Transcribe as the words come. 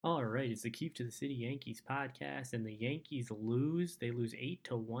right, it's the Keep to the City Yankees podcast, and the Yankees lose. They lose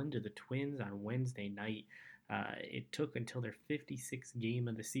 8-1 to the Twins on Wednesday night. It took until their 56th game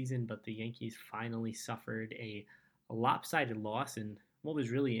of the season, but the Yankees finally suffered a lopsided loss in what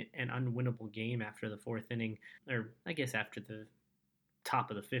was really an unwinnable game after the fourth inning, or I guess after the top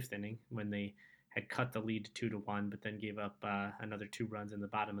of the fifth inning when they had cut the lead to 2-1, but then gave up another 2 runs in the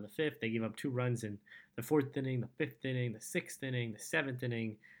bottom of the fifth. They gave up 2 runs in the fourth inning, the fifth inning, the sixth inning, the seventh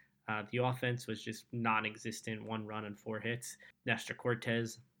inning. The offense was just non-existent. 1 run on 4 hits. Nestor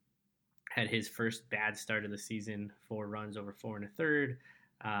Cortes had his first bad start of the season. 4 runs over 4 1/3.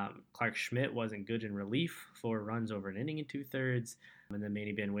 Clarke Schmidt wasn't good in relief. 4 runs over an inning and 2/3. And then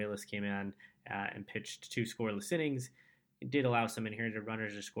Manny Banuelos came on and pitched 2 scoreless innings. It did allow some inherited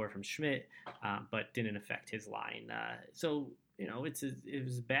runners to score from Schmidt, but didn't affect his line. So it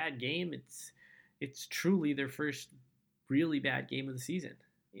was a bad game. It's truly their first really bad game of the season.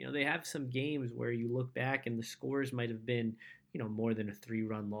 They have some games where you look back and the scores might have been more than a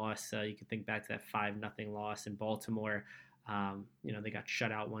 3-run loss. You can think back to that 5-0 loss in Baltimore. They got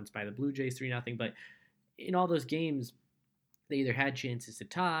shut out once by the Blue Jays 3-0. But in all those games, they either had chances to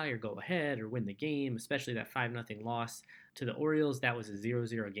tie or go ahead or win the game, especially that 5-0 loss to the Orioles. That was a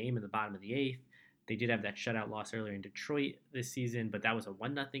 0-0 game in the bottom of the eighth. They did have that shutout loss earlier in Detroit this season, but that was a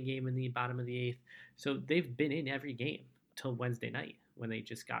 1-0 game in the bottom of the eighth. So they've been in every game until Wednesday night when they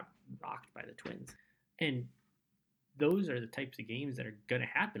just got rocked by the Twins. And those are the types of games that are going to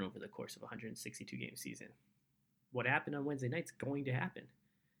happen over the course of a 162-game season. What happened on Wednesday night's going to happen,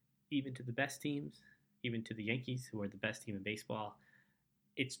 even to the best teams, even to the Yankees, who are the best team in baseball.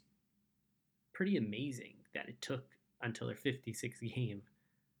 It's pretty amazing that it took until their 56th game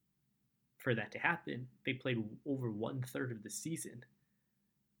for that to happen. They played over 1/3 of the season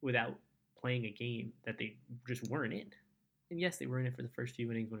without playing a game that they just weren't in. And yes, they were in it for the first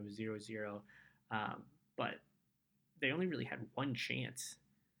few innings when it was 0-0, but they only really had one chance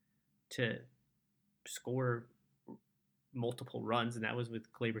to score multiple runs, and that was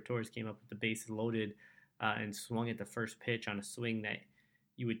with Gleyber Torres came up with the bases loaded and swung at the first pitch on a swing that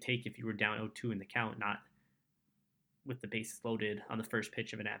you would take if you were down 0-2 in the count, not with the bases loaded on the first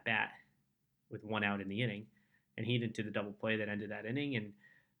pitch of an at-bat with 1 out in the inning. And he did to the double play that ended that inning, and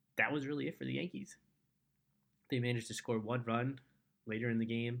that was really it for the Yankees. They managed to score 1 run later in the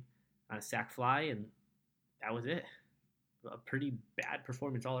game on a sac fly, and that was it. A pretty bad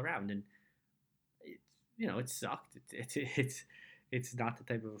performance all around, and it sucked. It's not the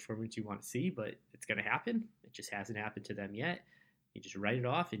type of performance you want to see, but it's going to happen. It just hasn't happened to them yet. You just write it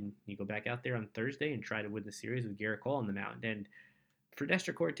off, and you go back out there on Thursday and try to win the series with Gerrit Cole on the mound. And for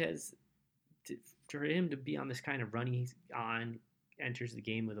Nestor Cortes, for him to be on this kind of run he's on, enters the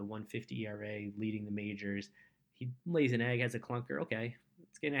game with a 1.50 ERA, leading the majors. He lays an egg, has a clunker. Okay,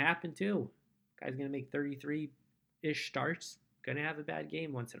 it's going to happen too. Guy's going to make 33-ish starts. Going to have a bad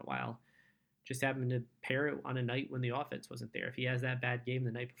game once in a while. Just happened to pair it on a night when the offense wasn't there. If he has that bad game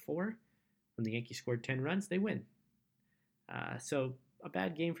the night before, when the Yankees scored 10 runs, they win. So a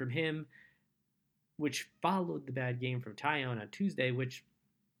bad game from him, which followed the bad game from Taillon on Tuesday, which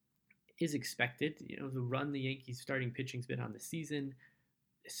is expected. The run the Yankees starting pitching's been on the season,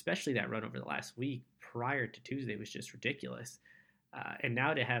 especially that run over the last week prior to Tuesday, was just ridiculous. And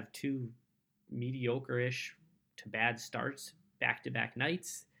now to have 2 mediocre-ish to bad starts back-to-back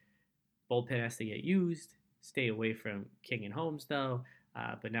nights, bullpen has to get used. Stay away from King and Holmes, though.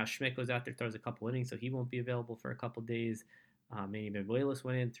 But now Schmidt goes out there, throws a couple innings, so he won't be available for a couple days. Manny Banuelos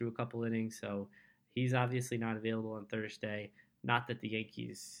went in, threw a couple innings, so he's obviously not available on Thursday. Not that the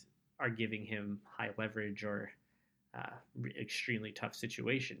Yankees are giving him high leverage or extremely tough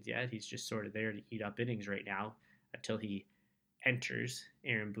situations yet. He's just sort of there to eat up innings right now until he enters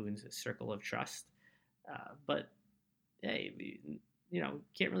Aaron Boone's circle of trust. But, hey,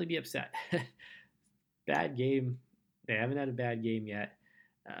 can't really be upset. Bad game. They haven't had a bad game yet.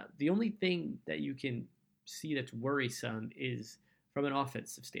 The only thing that you can see that's worrisome is from an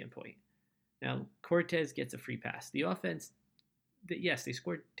offensive standpoint. Now, Cortes gets a free pass. The offense, yes, they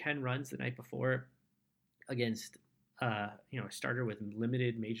scored 10 runs the night before against a starter with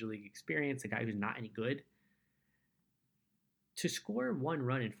limited major league experience, a guy who's not any good. To score 1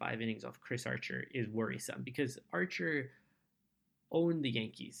 run in 5 innings off Chris Archer is worrisome because Archer owned the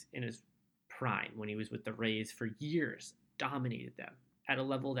Yankees in his prime when he was with the Rays for years, dominated them at a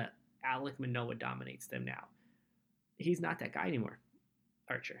level that Alek Manoah dominates them now. He's not that guy anymore,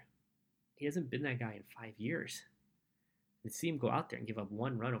 Archer. He hasn't been that guy in 5 years. And to see him go out there and give up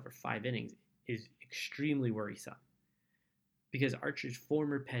 1 run over 5 innings is extremely worrisome. because Archer's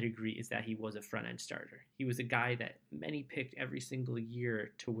former pedigree is that he was a front-end starter. He was a guy that many picked every single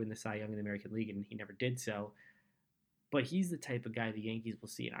year to win the Cy Young in the American League, and he never did so. But he's the type of guy the Yankees will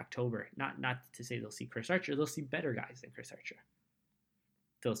see in October. Not to say they'll see Chris Archer. They'll see better guys than Chris Archer.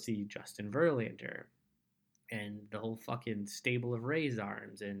 They'll see Justin Verlander and the whole fucking stable of Rays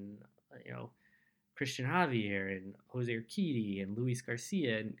arms and, Christian Javier and Jose Urquidy and Luis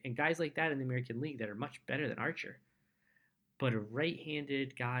Garcia and guys like that in the American League that are much better than Archer. But a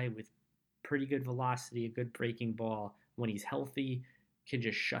right-handed guy with pretty good velocity, a good breaking ball, when he's healthy, can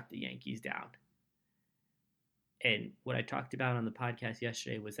just shut the Yankees down. And what I talked about on the podcast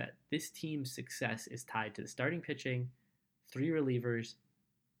yesterday was that this team's success is tied to the starting pitching, 3 relievers,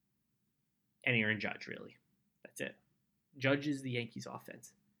 and Aaron Judge, really. That's it. Judge is the Yankees'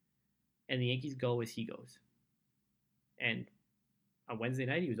 offense. And the Yankees go as he goes. And on Wednesday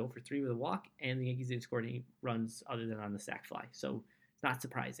night, he was 0 for 3 with a walk, and the Yankees didn't score any runs other than on the sac fly. So it's not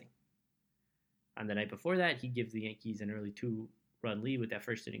surprising. On the night before that, he gives the Yankees an early 2-run lead with that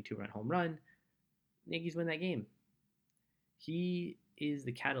first inning 2-run home run. The Yankees win that game. He is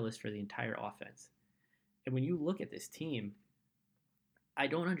the catalyst for the entire offense. And when you look at this team, I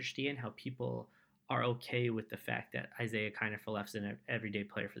don't understand how people are okay with the fact that Isiah Kiner-Falef's an everyday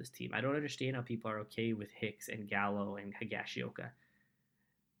player for this team. I don't understand how people are okay with Hicks and Gallo and Higashioka.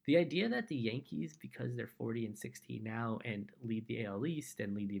 The idea that the Yankees, because they're 40-16 now and lead the AL East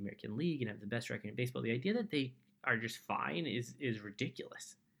and lead the American League and have the best record in baseball, the idea that they are just fine is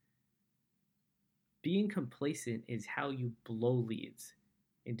ridiculous. Being complacent is how you blow leads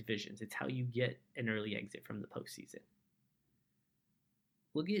in divisions. It's how you get an early exit from the postseason.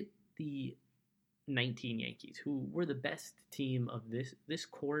 Look at the 19 Yankees, who were the best team of this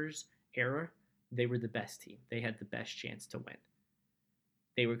core's era. They were the best team. They had the best chance to win.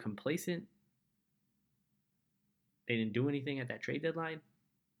 They were complacent. They didn't do anything at that trade deadline.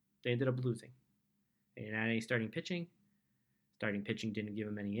 They ended up losing. They didn't have any starting pitching. Starting pitching didn't give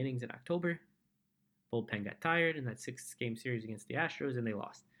them any innings in October. Bullpen got tired in that 6-game series against the Astros, and they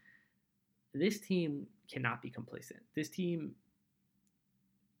lost. This team cannot be complacent. This team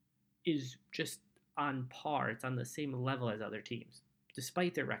is just on par. It's on the same level as other teams,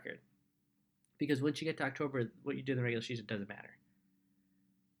 despite their record. Because once you get to October, what you do in the regular season doesn't matter.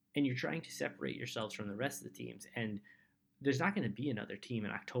 And you're trying to separate yourselves from the rest of the teams. And there's not going to be another team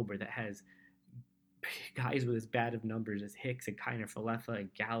in October that has guys with as bad of numbers as Hicks and Kiner-Falefa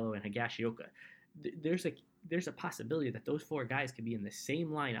and Gallo and Higashioka. There's a possibility that those 4 guys could be in the same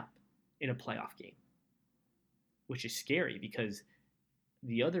lineup in a playoff game, which is scary because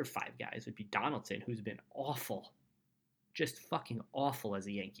the other 5 guys would be Donaldson, who's been awful, just fucking awful as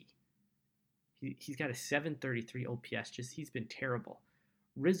a Yankee. He's got a 733 OPS. He's been terrible.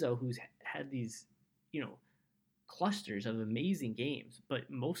 Rizzo, who's had these, clusters of amazing games, but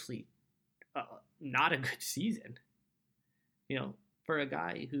mostly not a good season. For a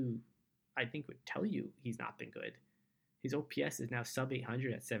guy who I think would tell you he's not been good. His OPS is now sub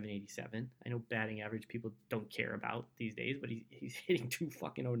 800 at 787. I know batting average people don't care about these days, but he's hitting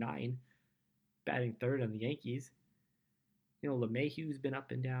 2.09, batting third on the Yankees. LeMahieu's been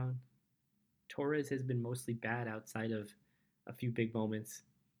up and down. Torres has been mostly bad outside of a few big moments.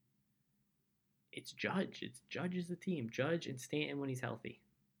 It's Judge. Judge is the team. Judge and Stanton when he's healthy.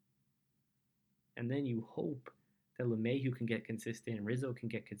 And then you hope that LeMahieu can get consistent, Rizzo can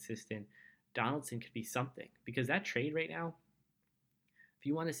get consistent, Donaldson could be something. Because that trade right now, if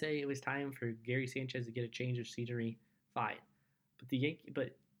you want to say it was time for Gary Sanchez to get a change of scenery, fine.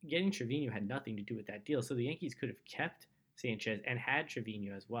 But getting Trevino had nothing to do with that deal. So the Yankees could have kept Sanchez and had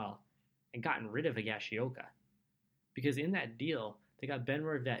Trevino as well and gotten rid of Higashioka. Because in that deal, they got Ben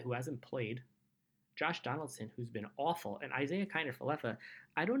Rorvet, who hasn't played, Josh Donaldson, who's been awful, and Isiah Kiner-Falefa.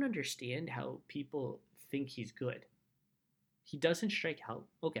 I don't understand how people think he's good. He doesn't strike out.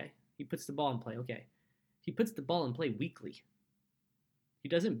 Okay. He puts the ball in play. Okay. He puts the ball in play weakly. He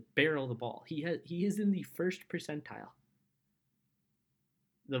doesn't barrel the ball. He is in the first percentile.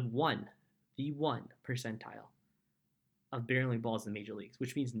 The one percentile of barreling balls in the major leagues,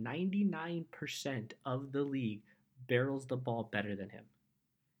 which means 99% of the league barrels the ball better than him.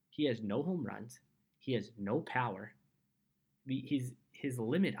 He has no home runs. He has no power. His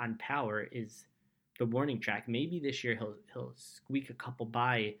limit on power is the warning track. Maybe this year he'll squeak a couple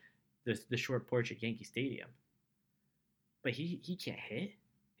by the short porch at Yankee Stadium. But he can't hit.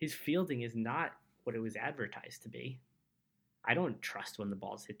 His fielding is not what it was advertised to be. I don't trust when the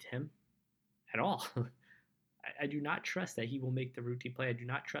balls hit him at all. I do not trust that he will make the routine play. I do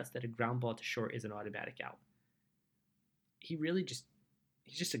not trust that a ground ball to short is an automatic out. He's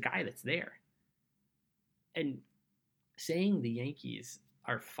just a guy that's there. And saying the Yankees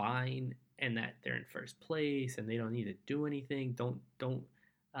are fine and that they're in first place and they don't need to do anything,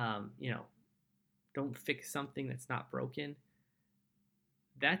 um, you know, don't fix something that's not broken.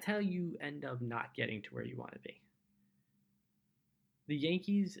 That's how you end up not getting to where you want to be. The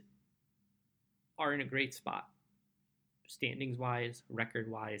Yankees are in a great spot, standings wise, record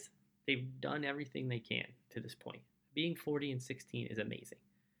wise. They've done everything they can to this point. Being 40-16 is amazing.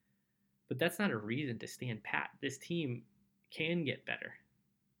 But that's not a reason to stand pat. This team can get better.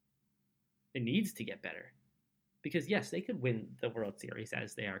 It needs to get better. Because, yes, they could win the World Series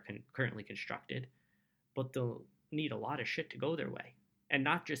as they are currently constructed, but they'll need a lot of shit to go their way. And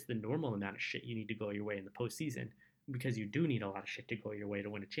not just the normal amount of shit you need to go your way in the postseason, because you do need a lot of shit to go your way to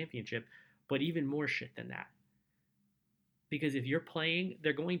win a championship, but even more shit than that. Because if you're playing,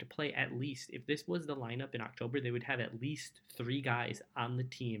 they're going to play at least, if this was the lineup in October, they would have at least 3 guys on the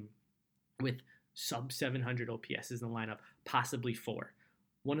team with sub 700 OPS in the lineup, possibly 4.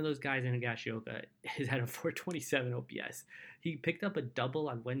 One of those guys, Higashioka, has had a 427 OPS. He picked up a double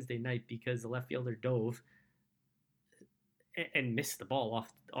on Wednesday night because the left fielder dove and missed the ball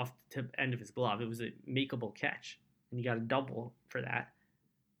off the end of his glove. It was a makeable catch, and he got a double for that.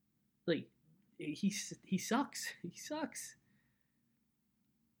 Like, he sucks. He sucks.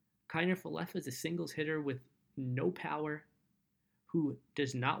 Kiner Falefa is a singles hitter with no power, who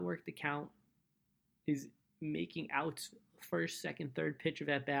does not work the count, is making outs first, second, third pitch of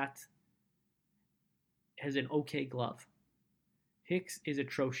at bats, has an okay glove. Hicks is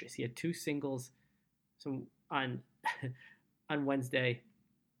atrocious. He had 2 singles on Wednesday.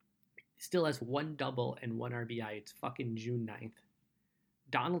 Still has 1 double and 1 RBI. It's fucking June 9th.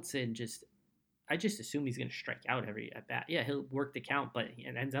 Donaldson I just assume he's going to strike out every at bat. Yeah, he'll work the count, but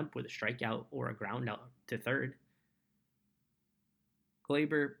it ends up with a strikeout or a ground out to third.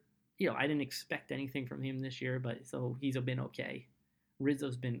 Gleyber, I didn't expect anything from him this year, but so he's been okay.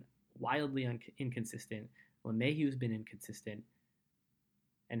 Rizzo's been wildly inconsistent. LeMahieu's been inconsistent.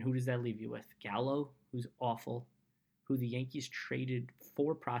 And who does that leave you with? Gallo, who's awful, who the Yankees traded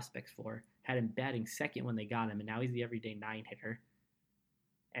 4 prospects for, had him batting second when they got him, and now he's the everyday 9 hitter.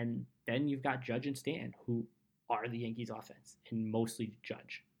 And then you've got Judge and Stanton, who are the Yankees' offense, and mostly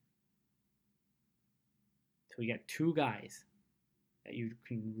Judge. So you got 2 guys that you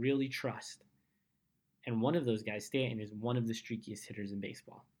can really trust. And one of those guys, Stanton, is one of the streakiest hitters in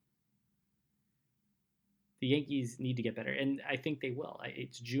baseball. The Yankees need to get better, and I think they will.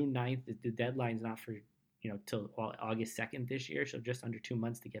 It's June 9th. The deadline's not for, till August 2nd this year, so just under 2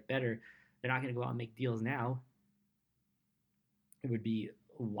 months to get better. They're not going to go out and make deals now. It would be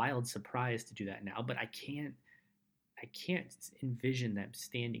a wild surprise to do that now, but I can't envision them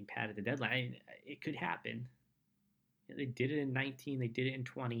standing pat at the deadline. It could happen. They did it in 19. They did it in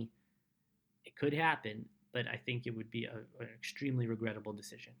 20. It could happen, but I think it would be an extremely regrettable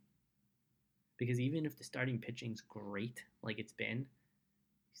decision. Because even if the starting pitching's great, like it's been, you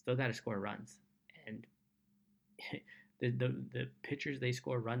still got to score runs. And the pitchers they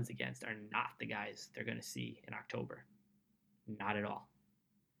score runs against are not the guys they're going to see in October. Not at all.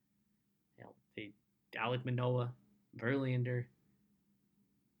 Alek Manoah, Verlander,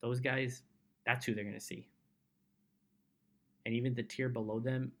 those guys, that's who they're going to see. And even the tier below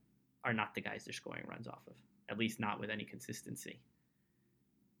them are not the guys they're scoring runs off of, at least not with any consistency.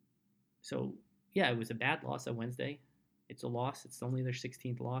 So, yeah, it was a bad loss on Wednesday. It's a loss. It's only their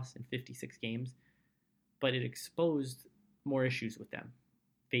 16th loss in 56 games. But it exposed more issues with them,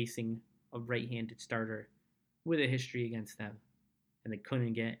 facing a right-handed starter with a history against them. And they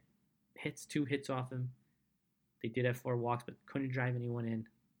couldn't get 2 hits off him. They did have 4 walks, but couldn't drive anyone in.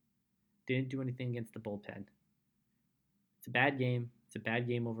 Didn't do anything against the bullpen. It's a bad game. It's a bad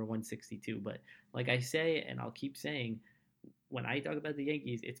game over 162. But like I say, and I'll keep saying, when I talk about the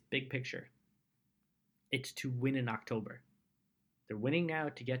Yankees, it's big picture. It's to win in October. They're winning now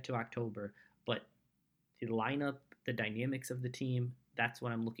to get to October, but the lineup, the dynamics of the team, that's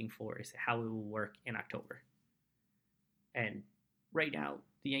what I'm looking for, is how it will work in October. And right now,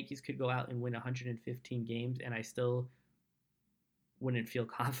 the Yankees could go out and win 115 games, and I still wouldn't feel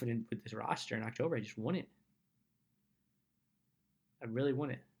confident with this roster in October. I just wouldn't. I really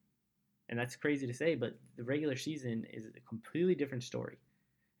wouldn't. And that's crazy to say, but the regular season is a completely different story.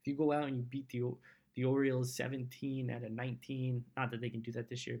 If you go out and you beat the Orioles 17 out of 19, not that they can do that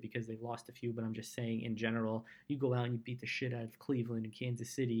this year because they've lost a few, but I'm just saying in general, you go out and you beat the shit out of Cleveland and Kansas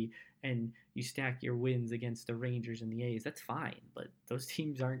City, and you stack your wins against the Rangers and the A's, that's fine, but those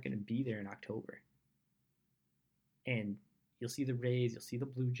teams aren't going to be there in October. And you'll see the Rays, you'll see the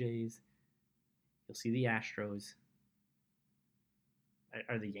Blue Jays, you'll see the Astros.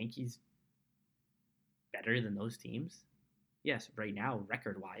 Are the Yankees better than those teams? Yes, right now,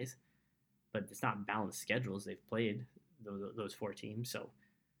 record-wise, but it's not balanced schedules they've played, those 4 teams, so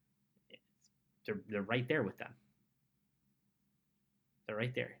they're right there with them. They're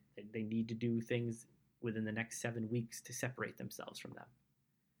right there. They need to do things within the next 7 weeks to separate themselves from them.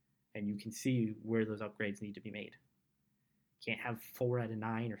 And you can see where those upgrades need to be made. Can't have 4 out of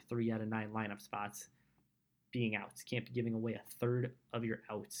 9 or 3 out of 9 lineup spots being outs. Can't be giving away a third of your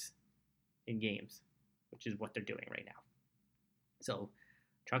outs in games, which is what they're doing right now. So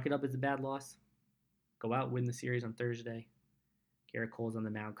chalk it up as a bad loss. Go out, win the series on Thursday. Garrett Cole's on the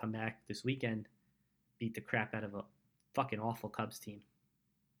mound. Come back this weekend, beat the crap out of a fucking awful Cubs team.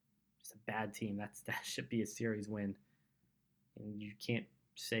 Just a bad team. That should be a series win. And you can't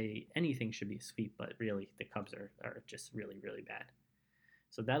say anything should be a sweep, but really the Cubs are just really, really bad.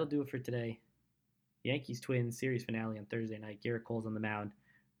 So that'll do it for today. Yankees Twins series finale on Thursday night. Garrett Cole's on the mound.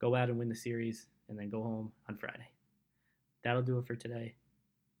 Go out and win the series, and then go home on Friday. That'll do it for today.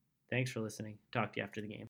 Thanks for listening. Talk to you after the game.